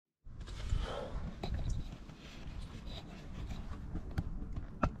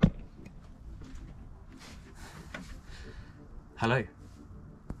Hello.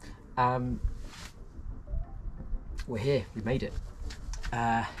 We're here, we made it.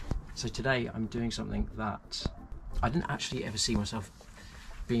 So today I'm doing something that I didn't actually ever see myself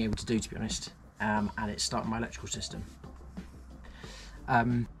being able to do, to be honest, and it's starting my electrical system.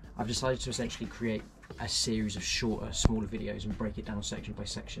 I've decided to essentially create a series of shorter, smaller videos and break it down section by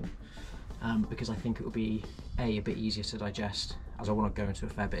section, because I think it will be a bit easier to digest, as I want to go into a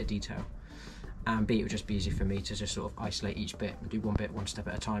fair bit of detail, and B, it would just be easier for me to just sort of isolate each bit and do one bit one step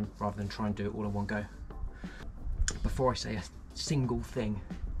at a time rather than try and do it all in one go. Before I say a single thing,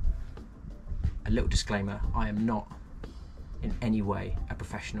 a little disclaimer: I am not in any way a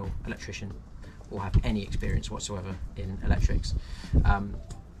professional electrician or have any experience whatsoever in electrics.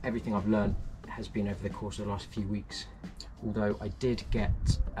 Everything I've learned has been over the course of the last few weeks, although I did get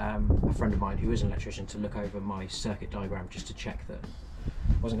a friend of mine who is an electrician to look over my circuit diagram just to check that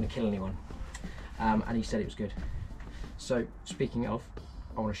I wasn't going to kill anyone, and he said it was good. So speaking of,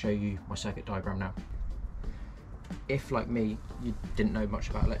 I want to show you my circuit diagram now. If, like me, you didn't know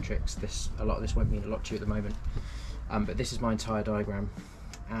much about electrics, a lot of this won't mean a lot to you at the moment, but this is my entire diagram,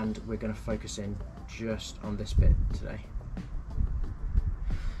 and we're going to focus in just on this bit today.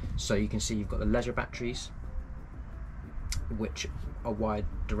 So you can see you've got the leisure batteries, which are wired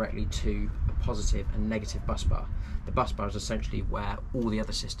directly to a positive and negative bus bar. The bus bar is essentially where all the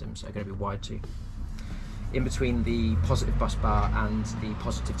other systems are going to be wired to. In between the positive bus bar and the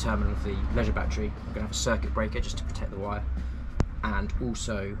positive terminal of the leisure battery, I'm going to have a circuit breaker just to protect the wire, and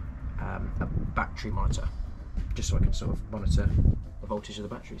also a battery monitor, just so I can sort of monitor the voltage of the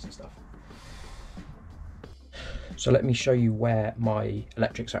batteries and stuff. So let me show you where my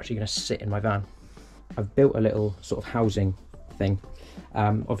electrics are actually going to sit in my van. I've built a little sort of housing thing.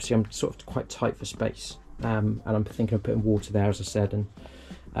 Obviously I'm sort of quite tight for space, and I'm thinking of putting water there, as I said,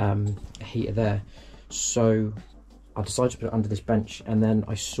 and a heater there. So I decided to put it under this bench, and then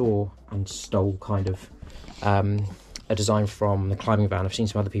I saw and stole kind of a design from the climbing van. I've seen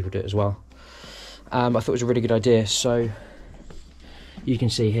some other people do it as well. I thought it was a really good idea. So you can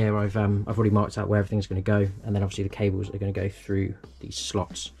see here I've already marked out where everything's going to go, and then obviously the cables are going to go through these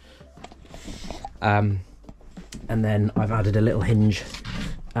slots. And then I've added a little hinge,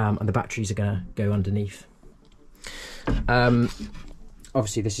 and the batteries are going to go underneath.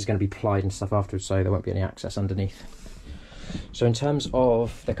 Obviously this is going to be plied and stuff afterwards, so there won't be any access underneath. So in terms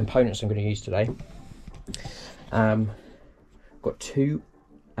of the components I'm going to use today, got two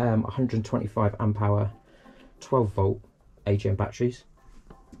 125 amp hour 12 volt AGM batteries.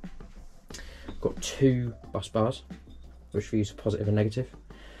 Got two bus bars, which we use for positive and negative.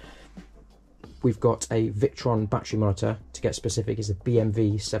 We've got a Victron battery monitor. To get specific, is a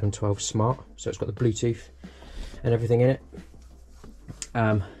BMV 712 Smart, so it's got the Bluetooth and everything in it.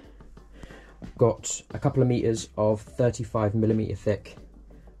 Got a couple of meters of 35mm thick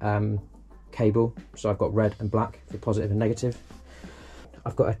cable, so I've got red and black for positive and negative.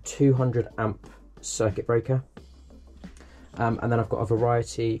 I've got a 200 amp circuit breaker, and then I've got a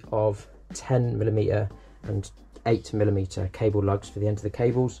variety of 10mm and 8mm cable lugs for the end of the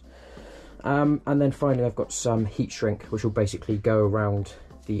cables, and then finally I've got some heat shrink, which will basically go around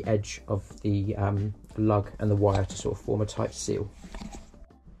the edge of the lug and the wire to sort of form a tight seal.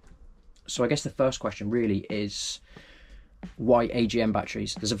 So I guess the first question really is, why AGM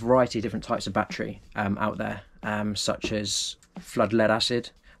batteries? There's a variety of different types of battery out there, such as flood lead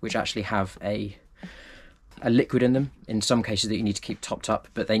acid, which actually have a liquid in them, in some cases that you need to keep topped up,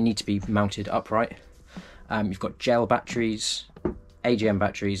 but they need to be mounted upright. You've got gel batteries, AGM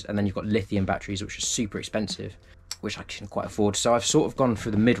batteries, and then you've got lithium batteries, which are super expensive, which I can quite afford. So I've sort of gone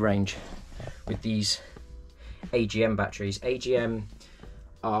for the mid-range with these AGM batteries. AGM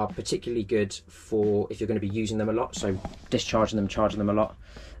are particularly good for if you're going to be using them a lot, so discharging them, charging them a lot,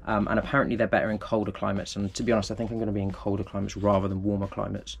 and apparently they're better in colder climates, and to be honest I think I'm going to be in colder climates rather than warmer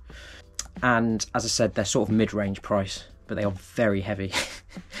climates. And as I said, they're sort of mid-range price, but they are very heavy.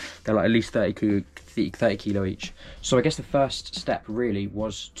 They're like at least 30 kilo each. So I guess the first step really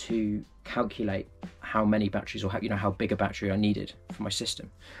was to calculate how many batteries, or how big a battery I needed for my system.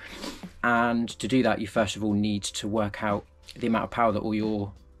 And to do that, you first of all need to work out the amount of power that all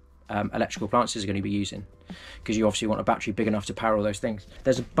your electrical appliances are going to be using, because you obviously want a battery big enough to power all those things.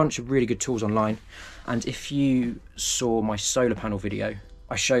 There's a bunch of really good tools online, and if you saw my solar panel video,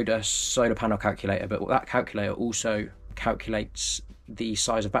 I showed a solar panel calculator, but that calculator also calculates the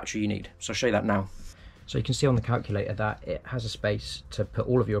size of battery you need. So I'll show you that now. So you can see on the calculator that it has a space to put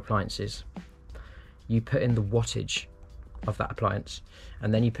all of your appliances. You put in the wattage of that appliance,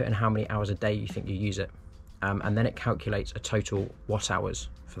 and then you put in how many hours a day you think you use it. And then it calculates a total watt hours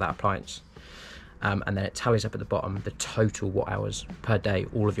for that appliance. and then it tallies up at the bottom the total watt hours per day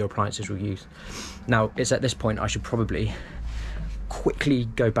all of your appliances will use. Now, it's at this point I should probably quickly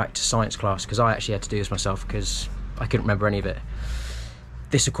go back to science class, because I actually had to do this myself because I couldn't remember any of it.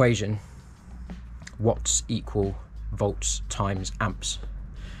 This equation, watts equal volts times amps,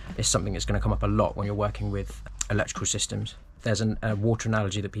 is something that's going to come up a lot when you're working with electrical systems. There's a water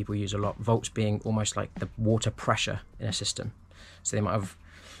analogy that people use a lot, volts being almost like the water pressure in a system, so the amount of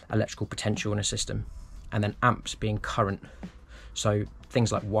electrical potential in a system, and then amps being current. So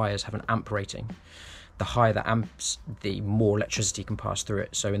things like wires have an amp rating. The higher the amps, the more electricity can pass through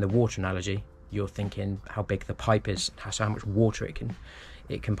it. So in the water analogy, you're thinking how big the pipe is, so how much water it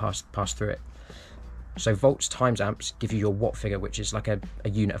can pass through it. So volts times amps give you your watt figure, which is like a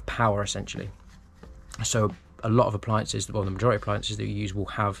unit of power essentially. So a lot of appliances, well, the majority of appliances that you use will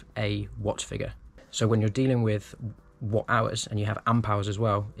have a watt figure. So when you're dealing with watt hours and you have amp hours as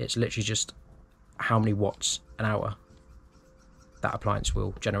well, it's literally just how many watts an hour that appliance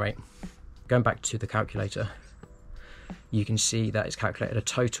will generate. Going back to the calculator, you can see that it's calculated a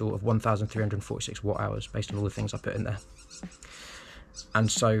total of 1,346 watt hours based on all the things I put in there.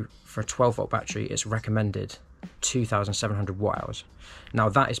 And so for a 12 volt battery, it's recommended 2,700 watt hours. Now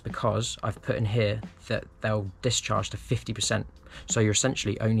that is because I've put in here that they'll discharge to 50%. So you're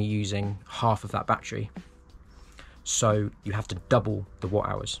essentially only using half of that battery. So you have to double the watt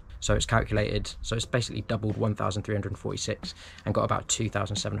hours. So it's calculated, so it's basically doubled 1,346 and got about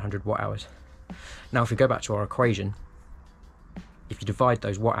 2,700 watt hours. Now if we go back to our equation, if you divide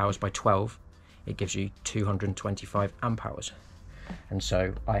those watt hours by 12, it gives you 225 amp hours. And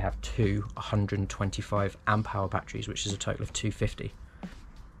so I have two 125 amp hour batteries, which is a total of 250.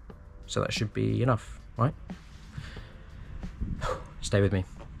 So that should be enough, right? Stay with me.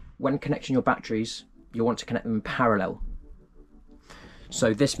 When connecting your batteries, you'll want to connect them in parallel.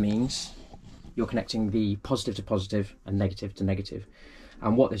 So this means you're connecting the positive to positive and negative to negative.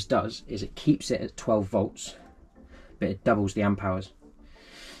 And what this does is it keeps it at 12 volts, but it doubles the amp hours.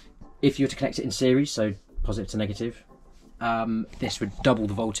 If you were to connect it in series, so positive to negative, this would double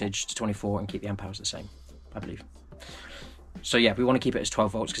the voltage to 24 and keep the amp hours the same, I believe. So yeah, we want to keep it as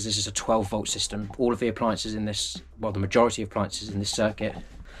 12 volts because this is a 12 volt system. All of the appliances in this, well, the majority of appliances in this circuit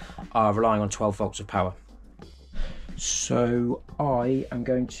are relying on 12 volts of power. So I am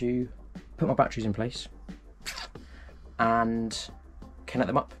going to put my batteries in place and connect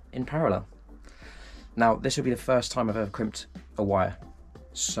them up in parallel. Now this will be the first time I've ever crimped a wire,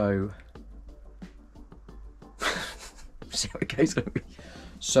 so see how it goes.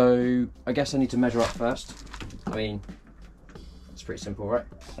 So I guess I need to measure up first. I mean, it's pretty simple, right?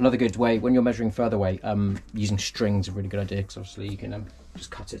 Another good way, when you're measuring further away, using string's a really good idea, because obviously you can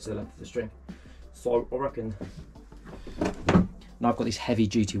just cut it to the length of the string. So I reckon, now I've got these heavy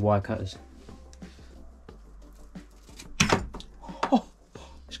duty wire cutters. Oh,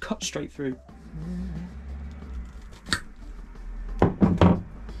 it's cut straight through.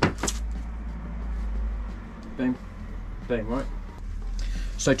 Boom, boom, right?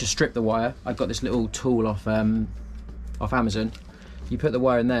 So to strip the wire, I've got this little tool off Amazon. You put the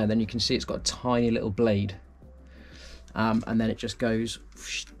wire in there, and then you can see it's got a tiny little blade, and then it just goes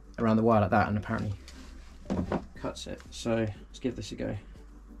around the wire like that, and apparently cuts it. So let's give this a go.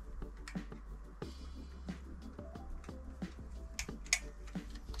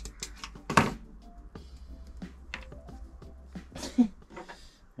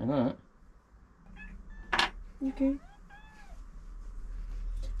 And that. Okay.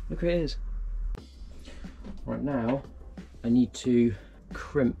 Look who it is. Right now, I need to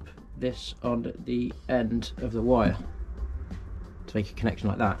crimp this on the end of the wire to make a connection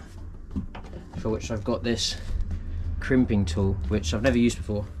like that, for which I've got this crimping tool, which I've never used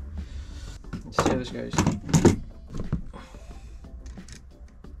before. Let's see how this goes.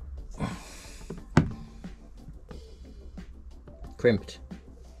 Crimped.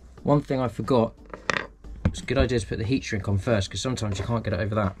 One thing I forgot, it's a good idea to put the heat shrink on first, because sometimes you can't get it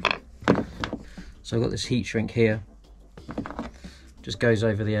over that. So I've got this heat shrink here, just goes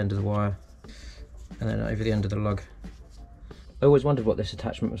over the end of the wire and then over the end of the lug. I always wondered what this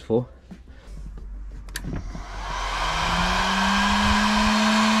attachment was for.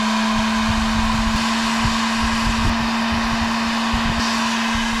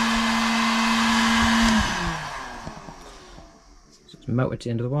 So it's melted to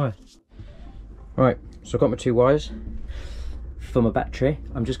the end of the wire. Right, so I've got my two wires for my battery.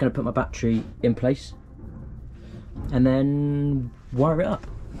 I'm just going to put my battery in place and then wire it up.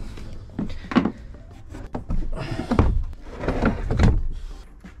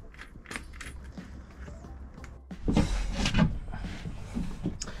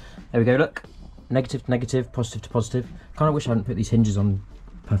 There we go, look. negative to negative, positive to positive. Kind of wish I hadn't put these hinges on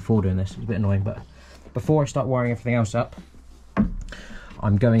before doing this. It's a bit annoying, but before I start wiring everything else up,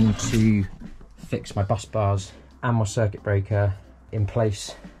 I'm going to fix my bus bars and my circuit breaker in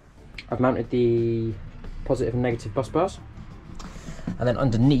place. I've mounted the positive and negative bus bars, and then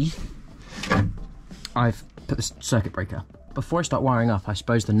underneath I've put the circuit breaker. Before I start wiring up, I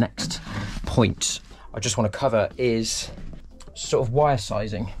suppose the next point I just want to cover is sort of wire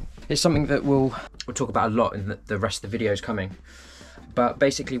sizing. It's something that we'll talk about a lot in the rest of the videos coming. But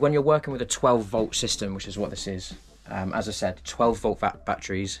basically, when you're working with a 12-volt system, which is what this is, as I said, 12-volt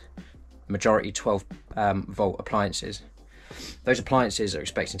batteries, majority 12-volt appliances. Those appliances are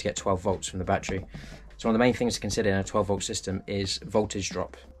expecting to get 12 volts from the battery. So one of the main things to consider in a 12-volt system is voltage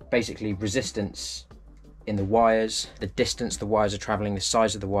drop. Basically, resistance in the wires, the distance the wires are traveling, the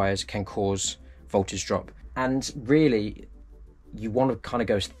size of the wires can cause voltage drop. And really, you want to kind of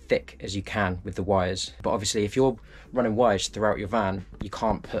go as thick as you can with the wires. But obviously, if you're running wires throughout your van, you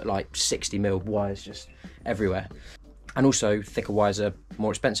can't put like 60mm wires just everywhere. And also, thicker wires are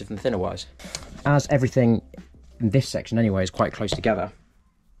more expensive than thinner wires. As everything in this section anyway is quite close together,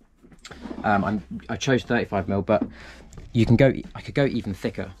 I chose 35mm, but I could go even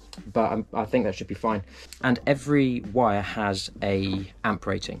thicker, but I think that should be fine. And every wire has a amp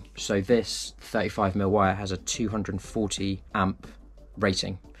rating. So this 35mm wire has a 240 amp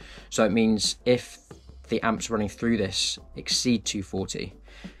rating. So it means if the amps running through this exceed 240,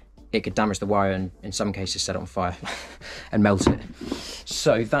 it could damage the wire and in some cases set it on fire and melt it.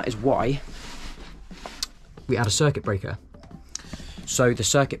 So that is why we add a circuit breaker. So the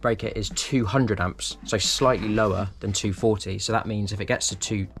circuit breaker is 200 amps, so slightly lower than 240. So that means if it gets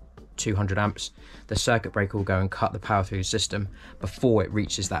to 200 amps, the circuit breaker will go and cut the power through the system before it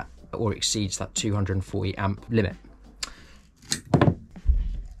reaches that or exceeds that 240 amp limit.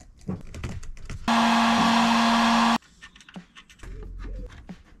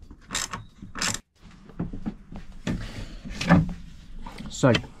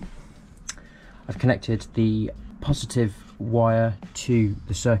 So I've connected the positive wire to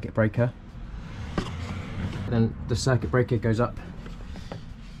the circuit breaker. Then the circuit breaker goes up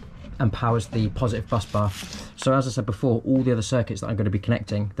and powers the positive bus bar. So as I said before, all the other circuits that I'm going to be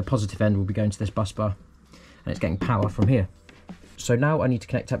connecting, the positive end will be going to this bus bar and it's getting power from here. So now I need to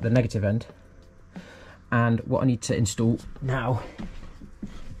connect up the negative end, and what I need to install now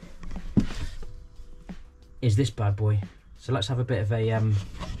is this bad boy. So let's have a bit of a an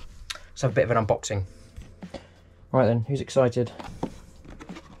unboxing. Right then, who's excited?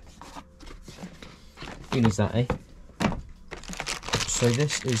 Who needs that, eh? So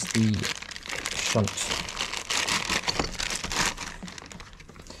this is the shunt.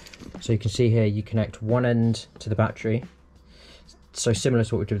 So you can see here, you connect one end to the battery, so similar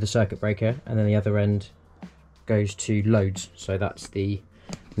to what we did with the circuit breaker, and then the other end goes to loads, so that's the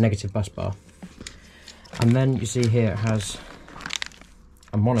negative bus bar. And then you see here it has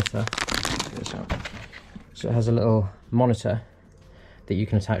a monitor. Check this out. So it has a little monitor that you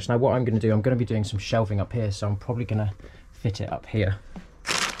can attach. Now what I'm going to do, I'm going to be doing some shelving up here, so I'm probably going to fit it up here.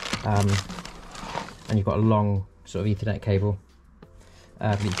 And you've got a long sort of Ethernet cable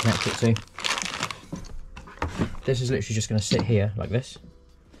that you connect it to. This is literally just going to sit here like this,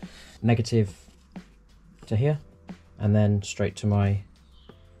 negative to here, and then straight to my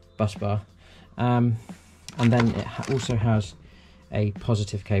bus bar. And then it also has a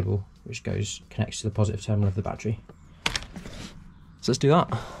positive cable which connects to the positive terminal of the battery. So let's do that.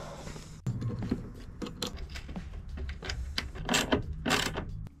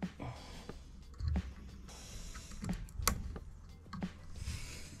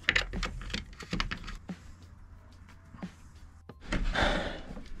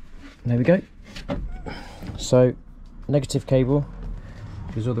 There we go. So negative cable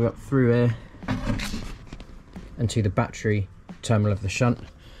goes all the way up through here and to the battery terminal of the shunt,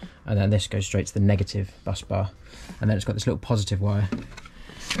 and then this goes straight to the negative bus bar, and then it's got this little positive wire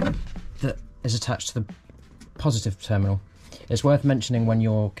that is attached to the positive terminal. It's worth mentioning when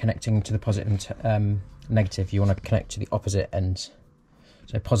you're connecting to the positive and negative, you want to connect to the opposite ends.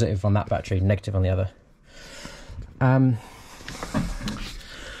 So positive on that battery, negative on the other.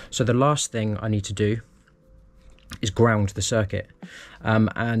 So the last thing I need to do is ground the circuit,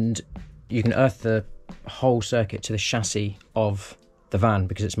 and you can earth the whole circuit to the chassis of the van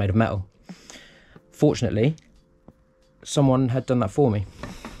because it's made of metal. Fortunately, someone had done that for me.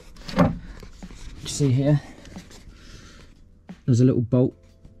 You see here, there's a little bolt,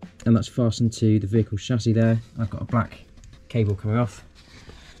 and that's fastened to the vehicle chassis there. I've got a black cable coming off,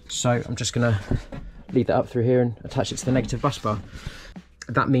 so I'm just going to lead that up through here and attach it to the negative bus bar.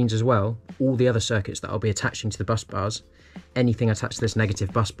 that means as well, all the other circuits that I'll be attaching to the bus bars, anything attached to this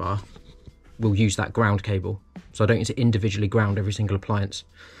negative bus bar will use that ground cable. So I don't need to individually ground every single appliance.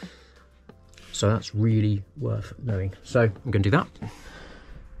 So that's really worth knowing. So I'm going to do that.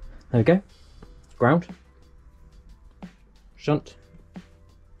 There we go. Ground, shunt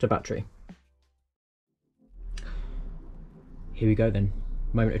to battery. Here we go then,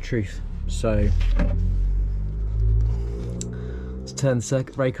 moment of truth. So let's turn the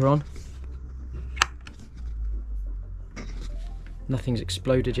circuit breaker on. Nothing's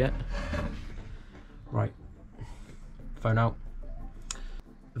exploded yet. Right, phone out.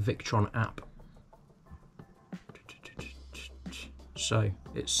 Victron app. So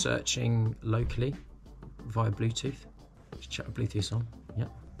it's searching locally via Bluetooth. Let's check the Bluetooth on. Yep.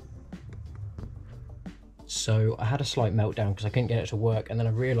 So I had a slight meltdown because I couldn't get it to work, and then I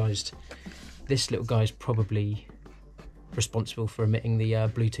realised this little guy's probably responsible for emitting the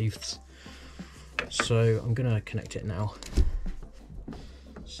Bluetooths. So I'm gonna connect it now.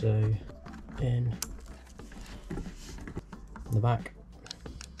 So in the back.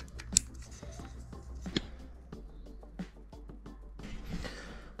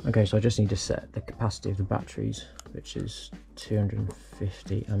 Okay, so I just need to set the capacity of the batteries, which is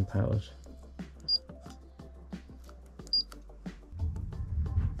 250 amp hours.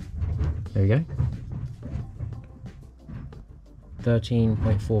 There we go.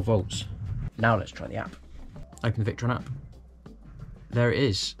 13.4 volts. Now let's try the app. Open the Victron app. There it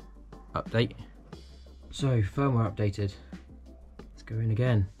is. Update. So, firmware updated. Let's go in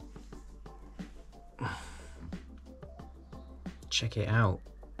again. Check it out.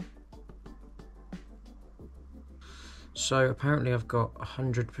 So apparently I've got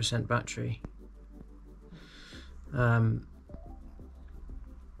 100% battery.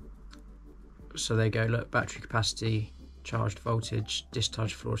 So there you go, look, battery capacity, charged voltage,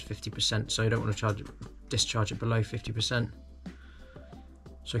 discharge floor is 50%, so you don't want to discharge it below 50%.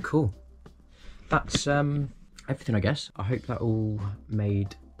 So cool. That's everything, I guess. I hope that all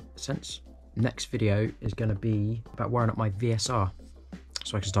made sense. Next video is going to be about wiring up my VSR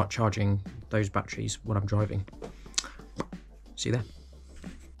so I can start charging those batteries when I'm driving. See you there.